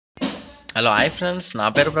Hello hi friends, నా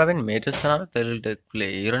పేరు ప్రవీణ్. మీరు చూస్తున్నారు తెలుగు టెక్ ప్లే.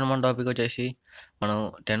 ఈరోజు మన టాపిక్ వచ్చేసి మనం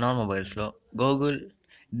 10 మొబైల్స్లో గూగుల్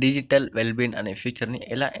డిజిటల్ వెల్బీన్ అనే ఫీచర్ని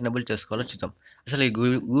ఎలా ఎనేబుల్ చేసుకోవాలో చూద్దాం. అసలు ఈ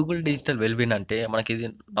గూగుల్ డిజిటల్ వెల్బీన్ అంటే మనకి ఇది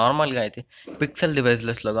నార్మల్గా అయితే పిక్సెల్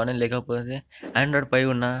డివైస్లెస్లో కానీ లేకపోతే ఆండ్రాయిడ్ పై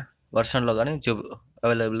ఉన్న వర్షన్లో కానీ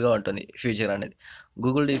అవైలబుల్గా ఉంటుంది ఈ ఫీచర్ అనేది.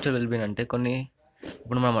 గూగుల్ డిజిటల్ వెల్బీన్ అంటే కొన్ని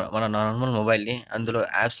ఇప్పుడు మన నార్మల్ మొబైల్ని అందులో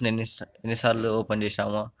యాప్స్ని ఎన్నిసార్లు ఓపెన్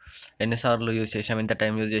చేసామో, ఎన్నిసార్లు యూజ్ చేసాము, ఎంత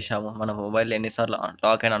టైం యూజ్ చేసాము, మన మొబైల్ ఎన్నిసార్లు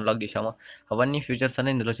లాక్ అండ్ అన్లాక్ చేసామో అవన్నీ ఫీచర్స్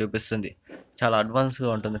అనేది ఇందులో చూపిస్తుంది. చాలా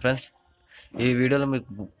అడ్వాన్స్గా ఉంటుంది ఫ్రెండ్స్. ఈ వీడియోలో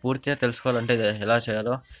మీకు పూర్తిగా తెలుసుకోవాలంటే ఇది ఎలా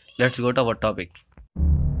చేయాలో let's go to our topic.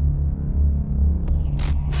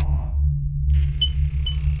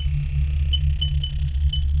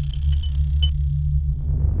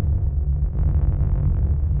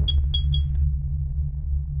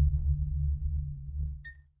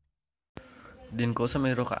 దీనికోసం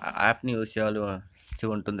మీరు ఒక యాప్ని యూజ్ చేయాల్సి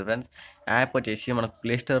ఉంటుంది ఫ్రెండ్స్. యాప్ వచ్చేసి మనకు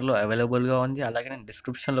ప్లే స్టోర్లో అవైలబుల్గా ఉంది. అలాగే నేను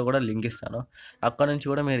డిస్క్రిప్షన్లో కూడా లింక్ ఇస్తాను. అక్కడ నుంచి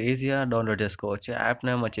కూడా మీరు ఈజీగా డౌన్లోడ్ చేసుకోవచ్చు. యాప్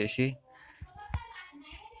నేమ్ వచ్చేసి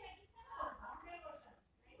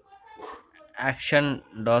యాక్షన్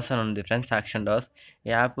డాస్ అని ఉంది ఫ్రెండ్స్. యాక్షన్ డాస్ ఈ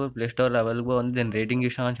యాప్ ప్లే స్టోర్లో అవైలబుల్ ఉంది. దీని రేటింగ్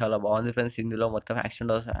చూసాను, చాలా బాగుంది ఫ్రెండ్స్. ఇందులో మొత్తం యాక్షన్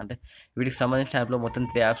డాస్ అంటే వీటికి సంబంధించిన యాప్లో మొత్తం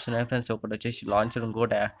 3 యాప్స్ ఉన్నాయి ఫ్రెండ్స్. ఒకటి వచ్చేసి లాంచర్,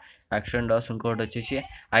 ఇంకోటి యాక్షన్ డాస్, ఇంకోటి వచ్చేసి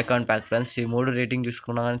ఐకాన్ ప్యాక్ ఫ్రెండ్స్. ఈ 3 రేటింగ్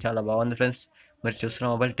చూసుకున్నా కానీ చాలా బాగుంది ఫ్రెండ్స్. మీరు చూస్తున్న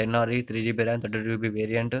mobile 10 3GB RAM 32GB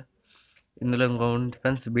variant. ఇందులో ఇంకో ఉంది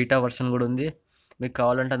ఫ్రెండ్స్, బీటా వర్షన్ కూడా ఉంది. మీకు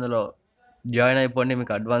కావాలంటే అందులో జాయిన్ అయిపోండి,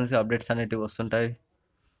 మీకు అడ్వాన్స్ అప్డేట్స్ అనేటివి వస్తుంటాయి.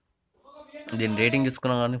 దీని రేటింగ్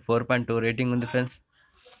చూసుకున్నా కానీ 4.2 రేటింగ్ ఉంది ఫ్రెండ్స్.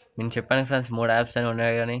 నేను చెప్పాను ఫ్రెండ్స్ 3 యాప్స్ అని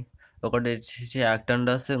ఉన్నాయి కానీ ఒకటి వచ్చేసి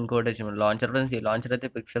యాక్టండర్స్, ఇంకోటి వచ్చి లాంచర్ ఫ్రెండ్స్. ఈ లాంచర్ అయితే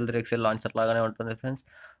పిక్సెల్ 3 లాంచర్ లాగానే ఉంటుంది ఫ్రెండ్స్.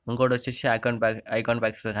 ఇంకోటి వచ్చేసి icon pack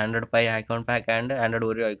 100 pi icon pack and Android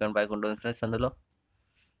Oreo icon pack ఉంటుంది ఫ్రెండ్స్. అందులో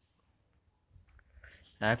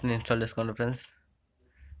యాప్ని ఇన్స్టాల్ చేసుకోండి ఫ్రెండ్స్.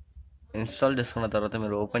 ఇన్స్టాల్ చేసుకున్న తర్వాత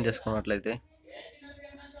మీరు ఓపెన్ చేసుకున్నట్లయితే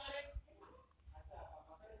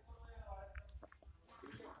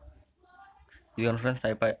ఇది ఫ్రెండ్స్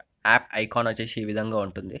యాప్ ఐకాన్ వచ్చేసి ఈ విధంగా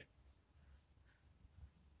ఉంటుంది.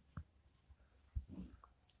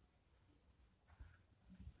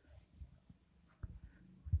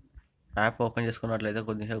 యాప్ ఓపెన్ చేసుకున్నట్లయితే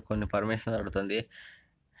కొద్దిసేపు కొన్ని పర్మిషన్ అడుగుతుంది.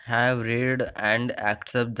 Have read and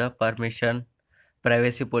accept the permission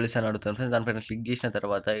privacy policy అని అడుగుతుంది ఫ్రెండ్స్. దానిపైన క్లిక్ చేసిన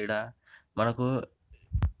తర్వాత ఇక్కడ మనకు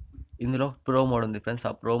ఇందులో ప్రో మోడ్ ఉంది ఫ్రెండ్స్.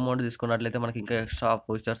 ఆ ప్రో మోడ్ తీసుకున్నట్లయితే మనకి ఇంకా ఎక్స్ట్రా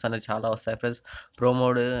ఫీచర్స్ అనేవి చాలా వస్తాయి ఫ్రెండ్స్. ప్రో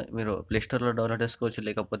మోడ్ మీరు ప్లే స్టోర్లో డౌన్లోడ్ చేసుకోవచ్చు,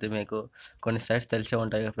 లేకపోతే మీకు కొన్ని సైట్స్ తెలిసే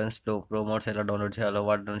ఉంటాయి కదా ఫ్రెండ్స్. ప్రో మోడ్స్ ఎలా డౌన్లోడ్ చేయాలో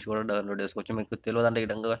వాటి నుంచి కూడా డౌన్లోడ్ చేసుకోవచ్చు. మీకు తెలియదంటే ఈ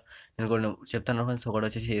విధంగా నేను కొన్ని చెప్తాను ఫ్రెండ్స్. ఒకటి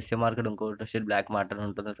వచ్చేసి ఎస్ఏ మార్కెట్, ఇంకోటి వచ్చేసి బ్లాక్ మార్కెట్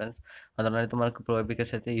ఉంటుంది ఫ్రెండ్స్. అందులో అయితే మనకు ప్రో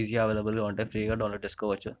పికర్స్ అయితే ఈజీగా అవైలబుల్గా ఉంటాయి, ఫ్రీగా డౌన్లోడ్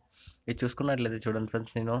చేసుకోవచ్చు. ఇది చూసుకున్నట్లయితే చూడండి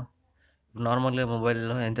ఫ్రెండ్స్, నేను నార్మల్గా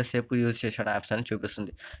మొబైల్లో ఎంతసేపు యూజ్ చేశాను యాప్స్ అని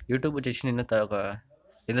చూపిస్తుంది. యూట్యూబ్ వచ్చేసి నేను ఒక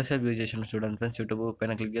ఎంతసేపు యూజ్ చేశాను చూడండి ఫ్రెండ్స్. యూట్యూబ్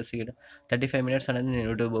పైన క్లిక్ చేసి 35 మినిట్స్ అనేది నేను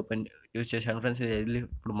యూట్యూబ్ యూజ్ చేశాను ఫ్రెండ్స్. ఇది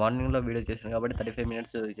ఇప్పుడు మార్నింగ్లో వీడియో చేశాను కాబట్టి 35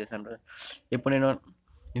 మినిట్స్ యూజ్ చేశాను ఫ్రెండ్స్. ఇప్పుడు నేను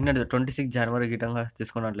నిన్న 26 జనవరి గిటంగా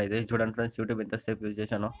తీసుకున్నట్లయితే చూడండి ఫ్రెండ్స్, యూట్యూబ్ ఎంతసేపు యూజ్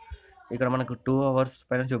చేశాను. ఇక్కడ మనకు 2 అవర్స్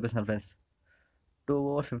పైన చూపిస్తాను ఫ్రెండ్స్. 2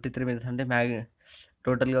 అవర్స్ 53 మినిట్స్ అంటే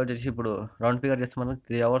టోటల్గా వచ్చేసి ఇప్పుడు రౌండ్ ఫిగర్ చేస్తే మనకు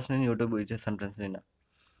 3 అవర్స్ నేను యూట్యూబ్ యూజ్ చేస్తాను ఫ్రెండ్స్ నిన్న.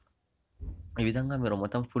 ఈ విధంగా మీరు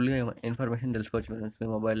మొత్తం ఫుల్గా ఇన్ఫర్మేషన్ తెలుసుకోవచ్చు ఫ్రెండ్స్, మీ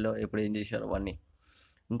మొబైల్లో ఎప్పుడు ఏం చేశారు అవన్నీ.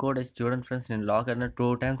 ఇంకోటి చూడండి ఫ్రెండ్స్, నేను లాక్ అయిన 2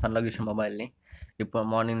 టైమ్స్ అన్లాక్ చేశాను మొబైల్ని. ఇప్పుడు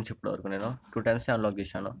మార్నింగ్ నుంచి ఇప్పటి వరకు నేను 2 టైమ్స్ అన్లాక్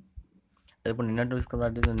చేశాను. అది ఇప్పుడు నిన్న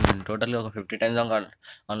చూసుకున్నట్టు నేను టోటల్గా ఒక 50 టైమ్స్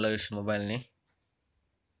అన్లాక్ చేసాను మొబైల్ని.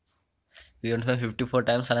 ఇది 54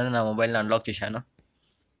 టైమ్స్ అనేది నా మొబైల్ని అన్లాక్ చేశాను.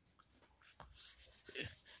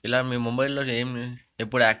 ఇలా మీ మొబైల్లో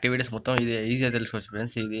ఎప్పుడు యాక్టివిటీస్ మొత్తం ఇది ఈజీగా తెలుసుకోవచ్చు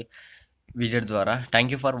ఫ్రెండ్స్, ఇది విజిట్ ద్వారా.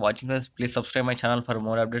 Thank you for watching friends. Please subscribe my channel for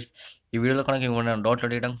more updates. ఈ వీడియోలో కనుక ఏమైనా డౌట్లు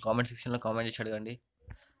అడగడం కామెంట్ సెక్షన్లో కామెంట్ చేసి అడగండి.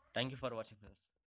 Thank you for watching friends.